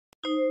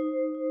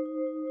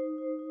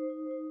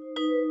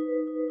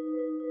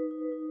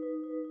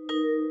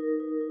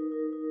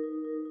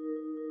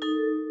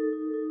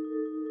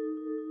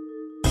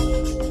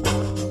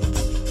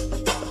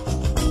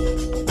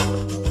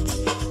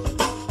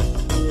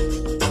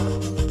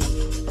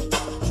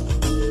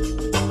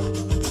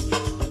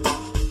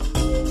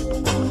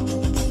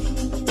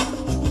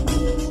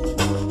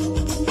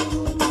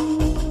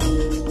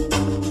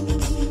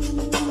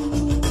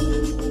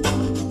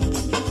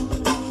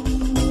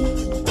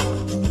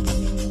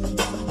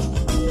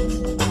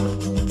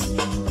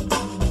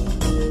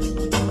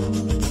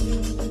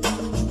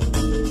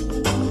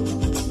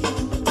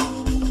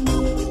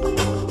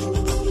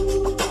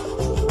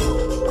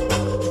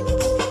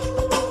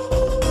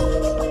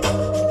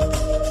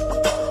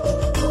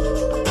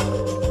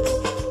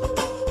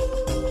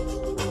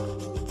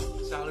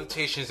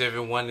Salutations,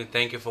 everyone, and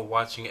thank you for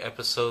watching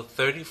episode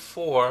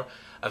 34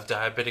 of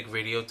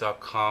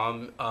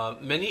DiabeteicRadio.com.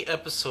 Many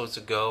episodes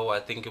ago, I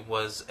think it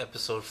was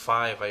episode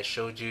 5, I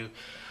showed you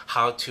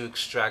how to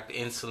extract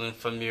insulin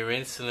from your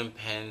insulin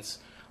pens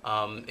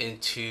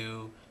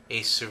into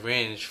a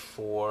syringe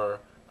for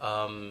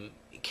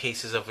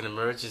cases of an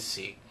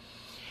emergency.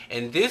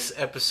 In this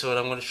episode,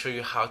 I'm going to show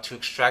you how to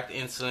extract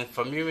insulin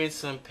from your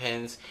insulin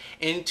pens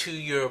into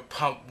your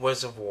pump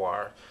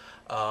reservoir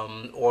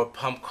or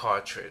pump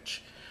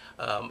cartridge.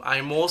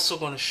 I'm also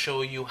going to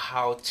show you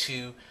how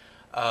to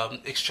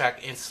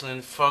extract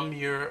insulin from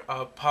your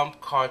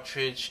pump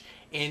cartridge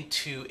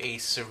into a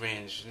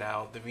syringe.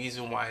 Now, the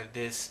reason why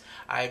this,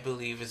 I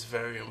believe, is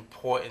very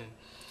important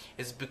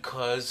is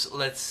because,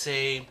 let's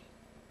say,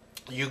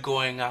 you're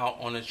going out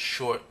on a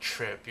short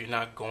trip. You're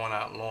not going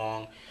out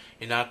long.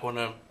 You're not going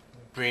to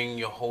bring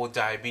your whole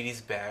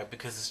diabetes bag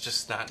because it's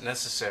just not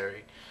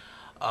necessary.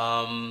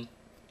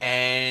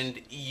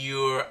 And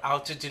you're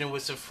out to dinner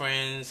with some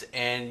friends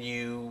and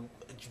you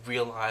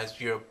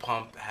realize your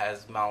pump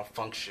has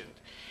malfunctioned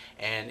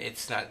and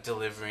it's not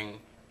delivering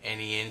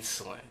any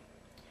insulin.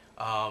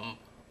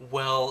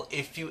 Well,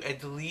 if you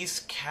at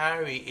least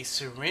carry a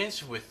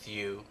syringe with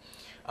you,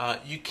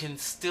 you can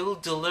still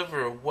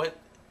deliver what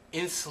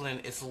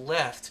insulin is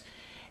left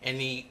in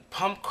the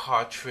pump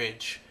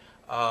cartridge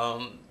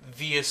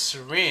via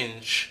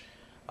syringe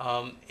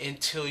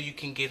until you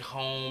can get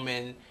home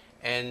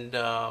and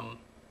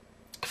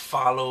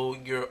follow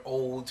your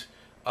old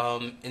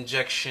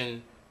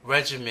injection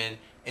regimen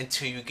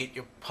until you get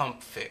your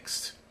pump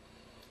fixed.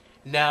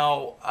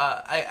 Now,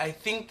 I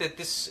think that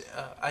this,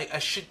 I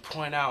should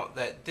point out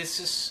that this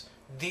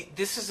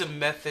is a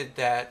method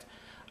that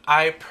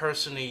I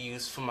personally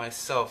use for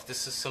myself.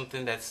 This is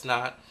something that's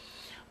not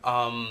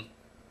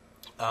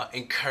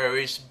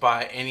encouraged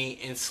by any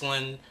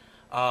insulin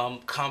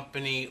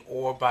company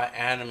or by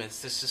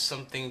Animas. This is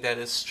something that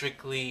is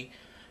strictly,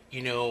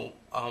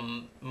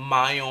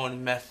 my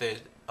own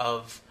method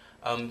of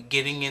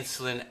getting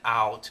insulin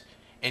out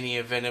in the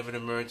event of an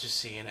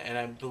emergency, and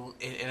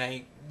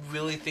I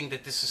really think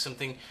that this is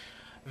something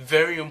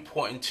very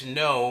important to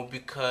know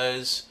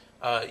because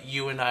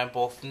you and I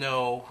both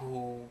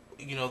know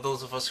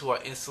those of us who are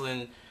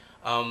insulin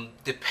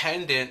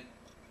dependent.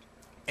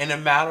 In a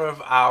matter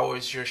of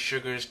hours, your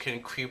sugars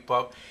can creep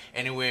up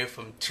anywhere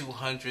from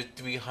 200,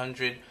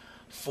 300,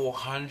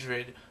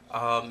 400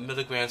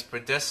 milligrams per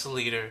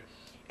deciliter.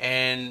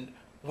 And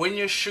when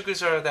your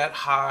sugars are that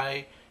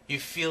high, you're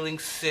feeling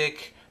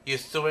sick, you're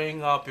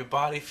throwing up, your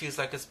body feels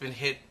like it's been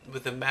hit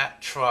with a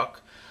Mack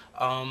truck,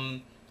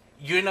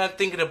 you're not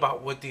thinking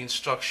about what the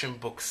instruction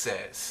book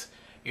says.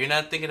 You're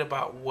not thinking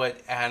about what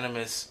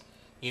Animas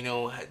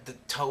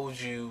told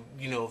you,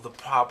 the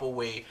proper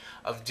way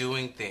of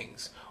doing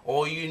things.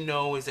 All you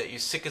know is that you're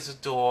sick as a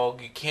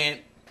dog, you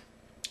can't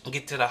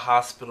get to the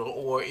hospital,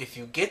 or if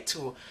you get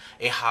to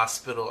a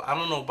hospital, I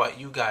don't know about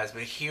you guys,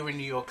 but here in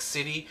New York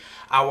City,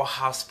 our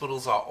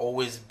hospitals are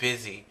always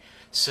busy.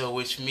 So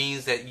which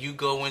means that you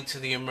go into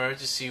the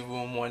emergency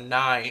room one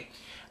night,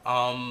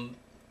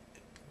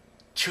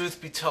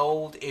 truth be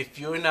told, if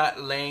you're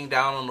not laying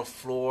down on the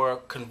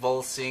floor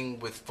convulsing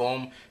with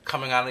foam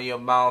coming out of your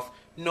mouth,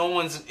 no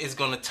one is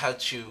going to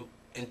touch you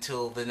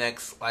until the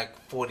next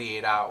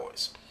 48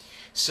 hours.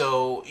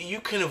 So you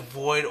can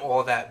avoid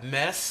all that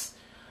mess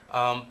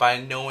by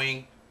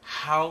knowing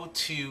how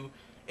to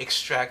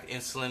extract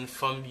insulin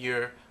from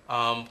your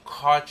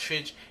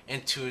cartridge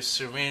into a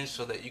syringe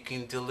so that you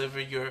can deliver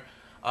your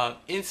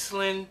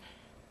insulin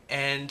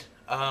and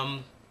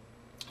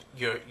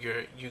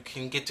you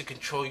can get to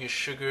control your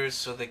sugars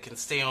so they can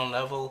stay on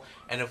level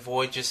and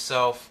avoid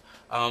yourself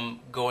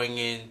going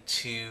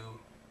into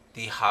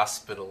the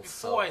hospital.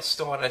 Before I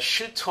start, I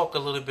should talk a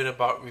little bit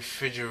about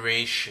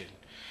refrigeration.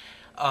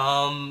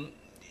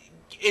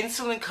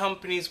 Insulin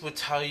companies will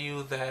tell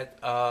you that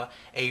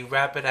a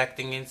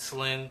rapid-acting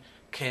insulin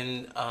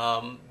can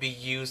be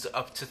used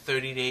up to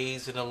 30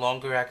 days and a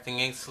longer-acting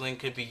insulin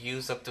could be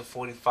used up to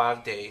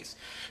 45 days.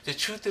 The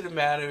truth of the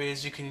matter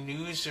is you can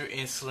use your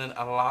insulin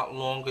a lot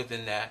longer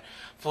than that.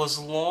 For as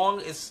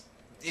long as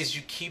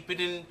you keep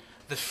it in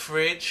the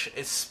fridge,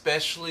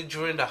 especially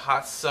during the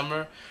hot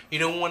summer, you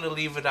don't want to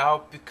leave it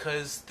out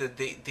because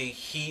the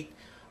heat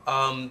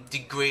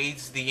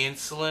degrades the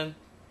insulin.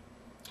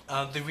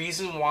 The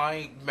reason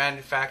why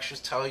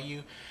manufacturers tell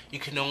you you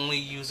can only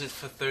use it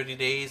for 30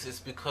 days is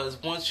because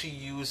once you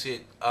use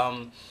it,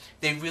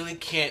 they really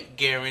can't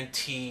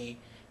guarantee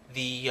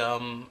the,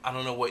 I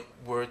don't know what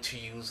word to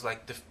use,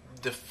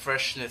 the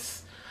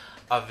freshness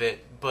of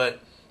it.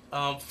 But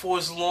for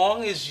as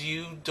long as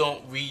you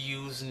don't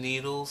reuse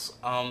needles,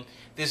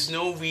 there's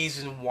no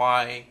reason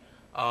why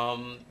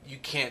you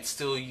can't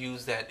still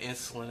use that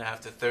insulin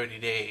after 30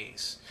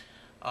 days.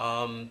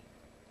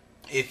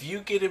 If you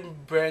get a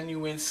brand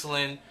new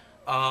insulin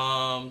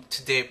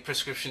today,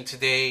 prescription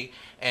today,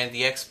 and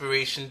the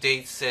expiration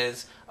date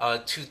says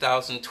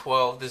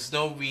 2012, there's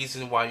no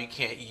reason why you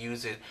can't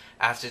use it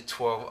after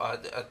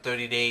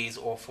 30 days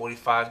or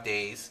 45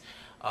 days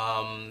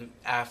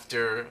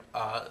after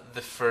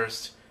the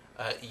first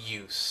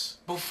use.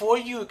 Before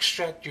you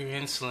extract your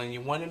insulin,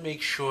 you want to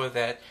make sure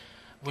that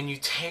when you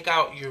take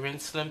out your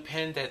insulin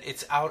pen, that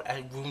it's out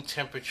at room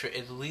temperature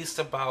at least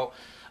about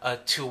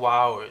 2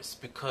 hours,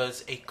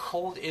 because a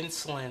cold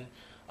insulin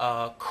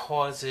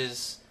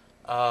causes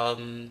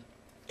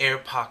air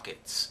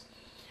pockets.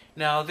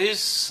 Now,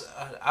 there's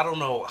I don't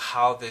know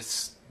how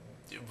this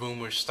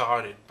rumor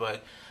started,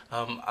 but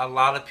a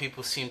lot of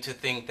people seem to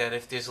think that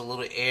if there's a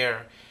little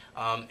air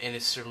in a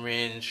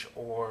syringe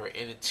or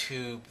in a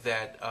tube,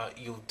 that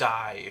you'll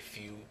die if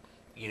you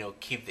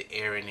keep the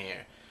air in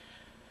there.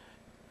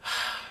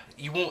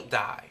 You won't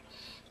die.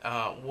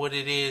 What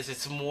it is,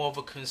 it's more of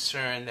a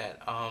concern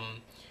that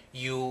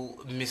you'll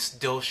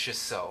misdose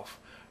yourself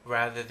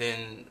rather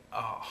than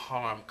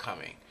harm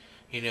coming.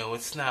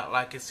 It's not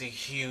like it's a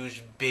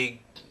huge, big,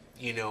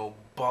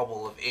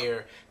 bubble of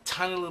air.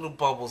 Tiny little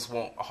bubbles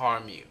won't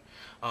harm you.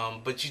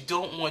 But you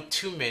don't want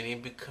too many,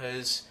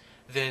 because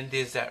then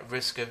there's that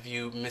risk of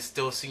you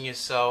misdosing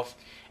yourself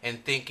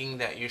and thinking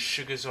that your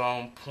sugars are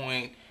on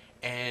point,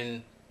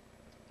 and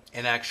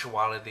in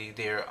actuality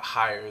they're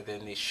higher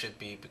than they should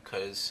be,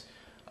 because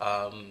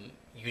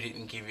you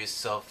didn't give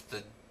yourself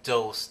the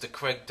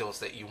correct dose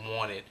that you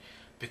wanted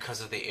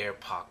because of the air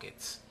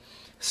pockets.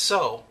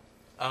 So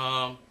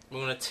we're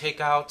going to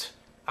take out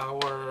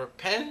our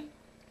pen.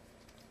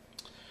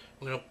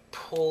 We're going to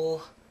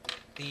pull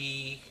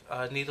the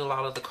needle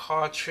out of the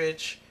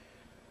cartridge.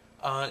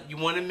 You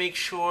want to make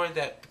sure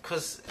that,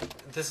 because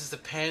this is the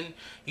pen,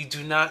 you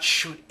do not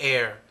shoot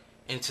air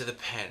into the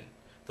pen.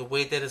 The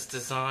way that it's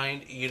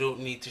designed, you don't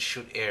need to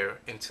shoot air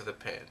into the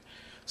pen.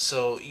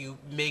 So you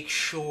make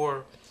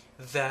sure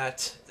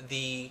that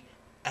the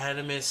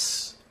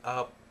Animas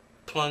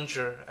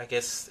plunger, I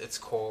guess it's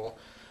called,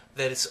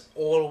 that it's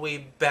all the way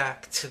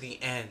back to the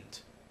end.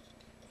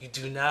 You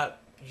do not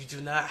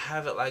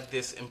have it like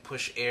this and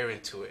push air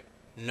into it.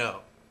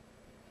 No.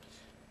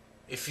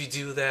 If you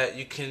do that,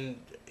 you can,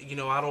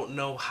 I don't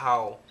know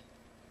how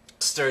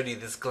sturdy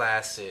this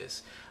glass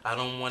is. I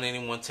don't want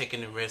anyone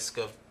taking the risk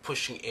of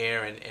pushing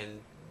air and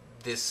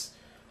this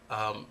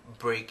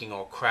breaking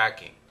or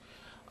cracking.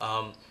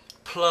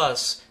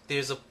 Plus,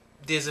 there's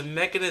a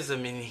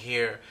mechanism in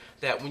here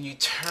that when you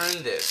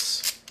turn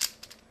this,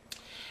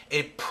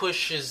 it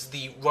pushes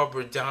the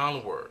rubber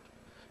downward.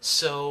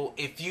 So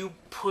if you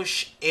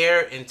push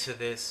air into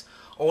this,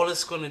 all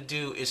it's going to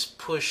do is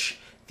push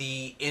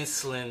the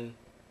insulin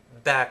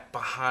back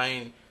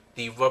behind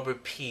the rubber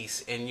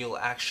piece, and you'll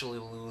actually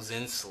lose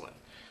insulin.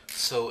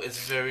 So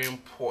it's very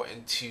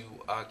important to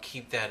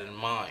keep that in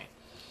mind.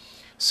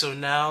 So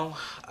now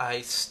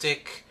I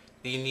stick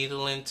the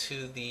needle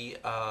into the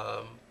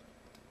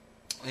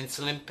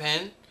insulin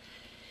pen.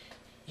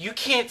 You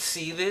can't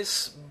see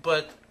this,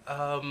 but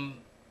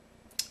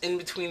in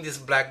between this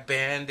black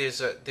band,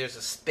 there's a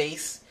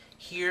space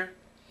here.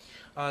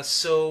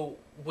 So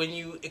when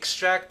you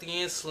extract the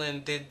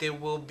insulin, there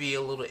will be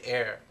a little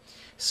air.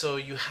 So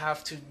you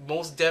have to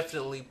most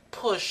definitely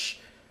push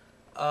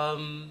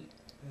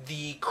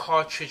the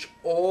cartridge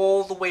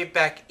all the way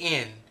back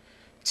in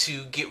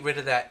to get rid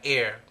of that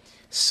air.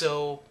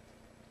 So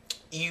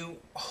you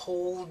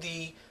hold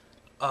the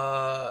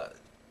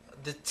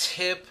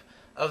tip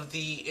of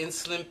the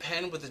insulin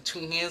pen with the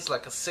two hands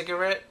like a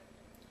cigarette,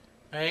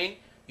 right?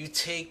 You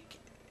take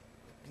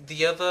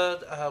the other,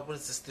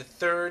 the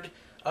third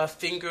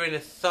finger and a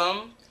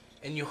thumb,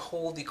 and you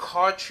hold the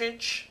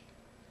cartridge,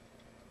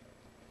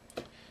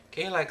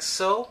 okay, like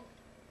so.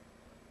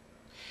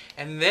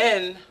 And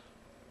then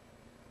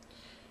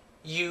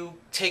you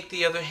take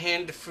the other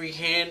hand, the free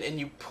hand, and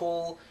you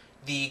pull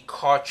the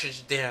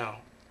cartridge down.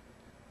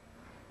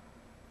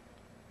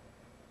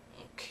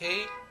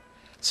 Okay,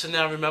 so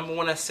now remember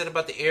when I said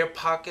about the air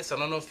pockets? I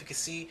don't know if you can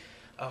see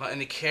in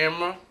the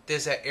camera,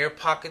 there's that air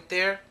pocket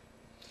there.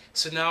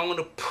 So now I'm going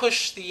to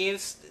push the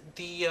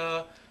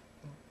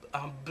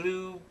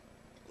blue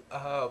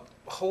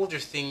holder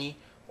thingy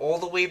all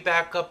the way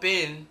back up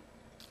in,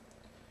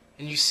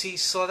 and you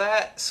saw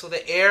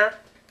the air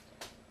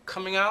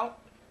coming out.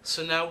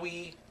 So now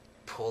we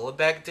pull it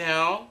back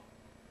down.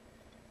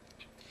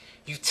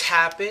 You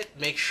tap it,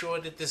 make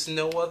sure that there's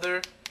no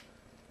other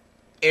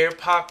air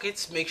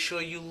pockets. Make sure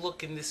you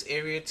look in this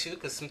area too,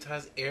 because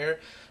sometimes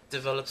air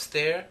develops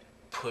there.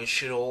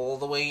 Push it all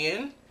the way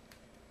in,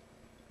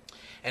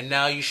 and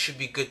now you should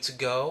be good to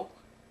go.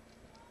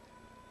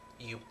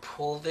 You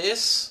pull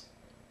this,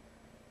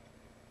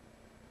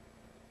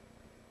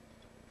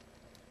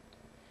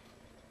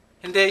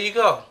 and there you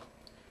go.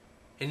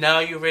 And now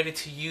you're ready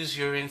to use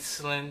your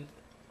insulin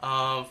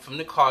from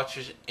the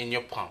cartridge in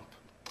your pump.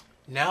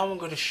 Now I'm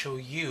going to show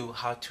you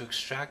how to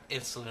extract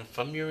insulin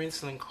from your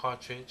insulin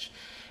cartridge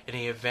in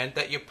the event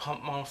that your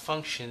pump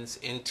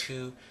malfunctions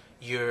into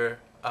your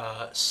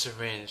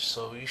syringe.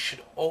 So you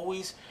should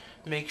always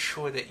make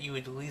sure that you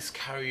at least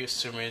carry your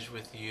syringe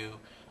with you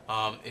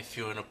if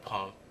you're in a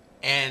pump,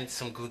 and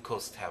some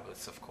glucose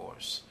tablets, of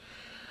course.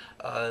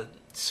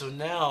 So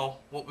now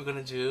what we're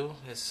going to do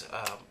is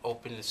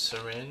open the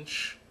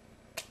syringe.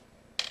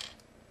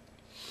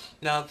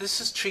 Now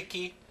this is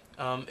tricky.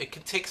 It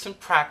can take some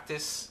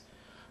practice.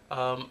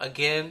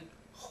 Again,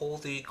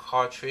 hold the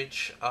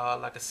cartridge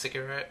like a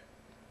cigarette.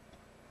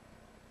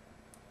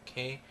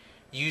 Okay,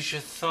 use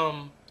your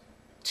thumb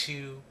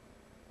to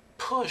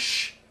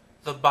push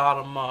the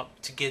bottom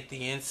up to get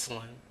the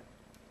insulin.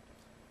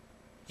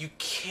 You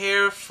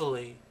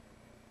carefully,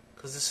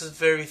 because this is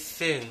very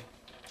thin,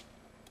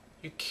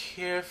 you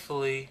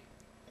carefully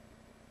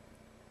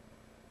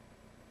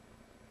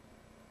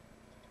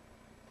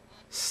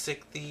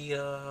stick the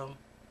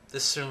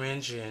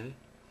syringe in,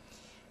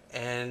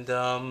 and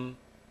you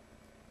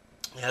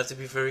have to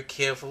be very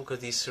careful because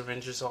these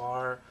syringes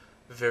are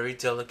very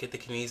delicate. They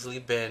can easily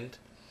bend.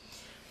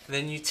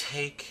 Then you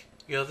take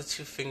your other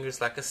two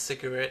fingers like a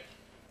cigarette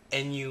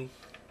and you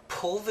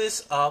pull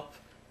this up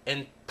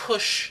and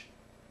push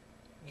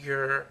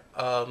your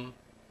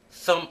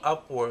thumb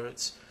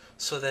upwards,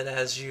 so that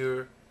as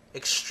you're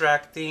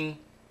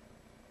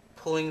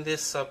pulling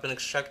this up and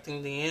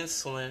extracting the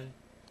insulin,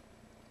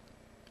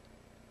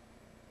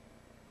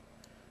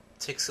 it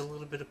takes a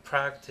little bit of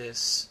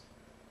practice.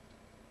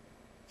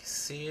 You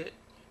see it?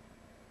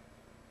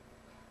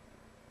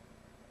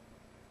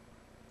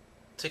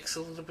 It takes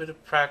a little bit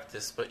of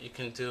practice, but you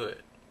can do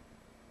it.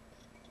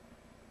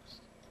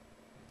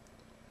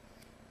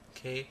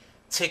 Okay,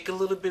 take a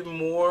little bit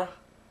more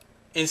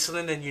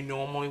insulin than you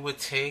normally would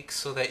take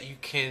so that you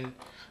can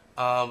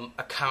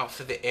account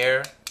for the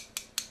air.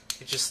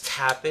 You just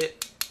tap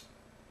it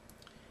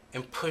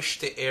and push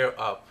the air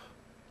up.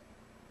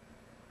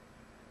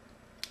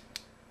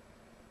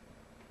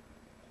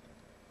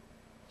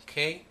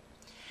 Okay,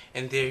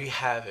 and there you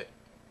have it.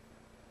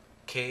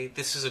 Okay,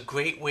 this is a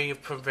great way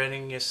of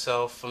preventing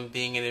yourself from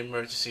being in an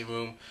emergency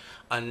room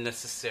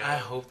unnecessarily. I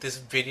hope this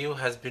video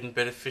has been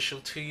beneficial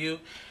to you,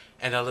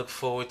 and I look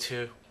forward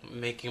to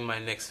making my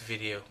next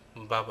video.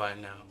 Bye bye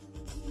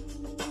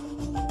now.